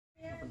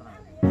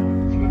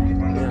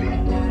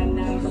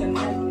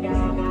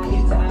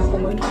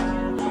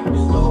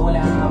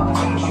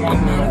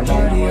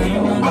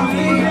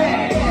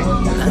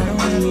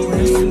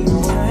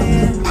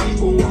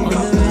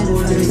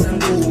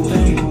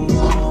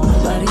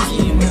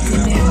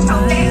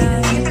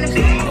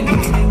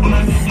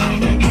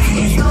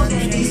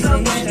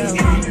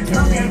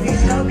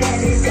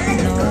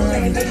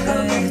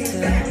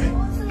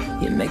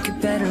You make it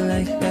better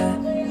like that.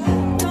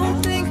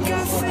 Don't think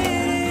I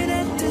fit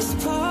at this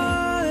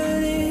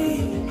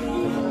party.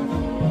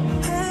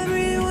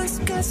 Everyone's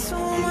got so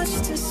much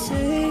to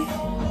say.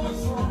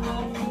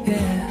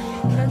 Yeah,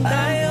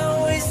 I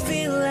always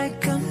feel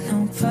like I'm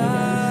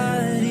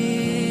nobody.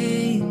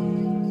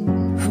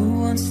 Who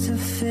wants to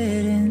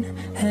fit in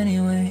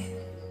anyway?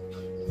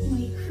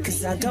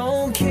 Cause I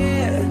don't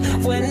care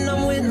when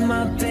I'm with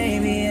my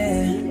baby,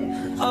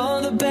 yeah.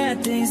 All the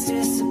bad things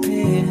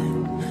disappear.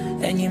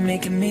 And you're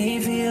making me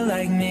feel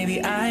like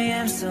maybe I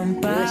am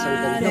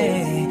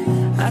somebody.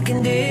 I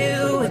can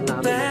deal with the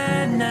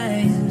bad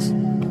nights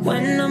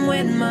when I'm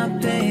with my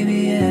baby,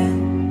 yeah.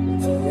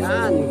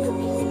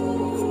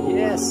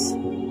 Yes.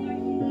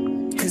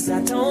 Cause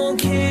I don't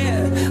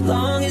care,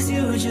 long as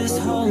you just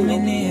hold me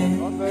near.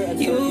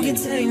 You can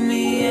take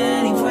me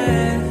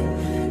anywhere.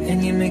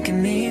 And you're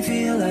making me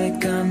feel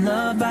like I'm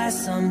loved by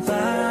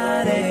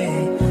somebody.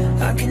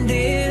 I can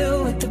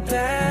deal with the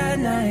bad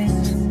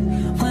nights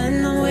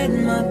when I'm with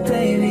my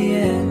baby,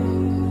 yeah.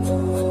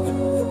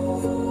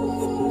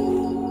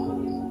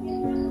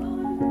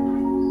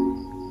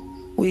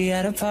 We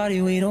at a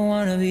party we don't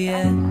wanna be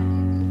at.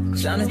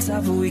 Trying to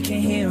talk but we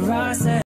can't hear ourselves.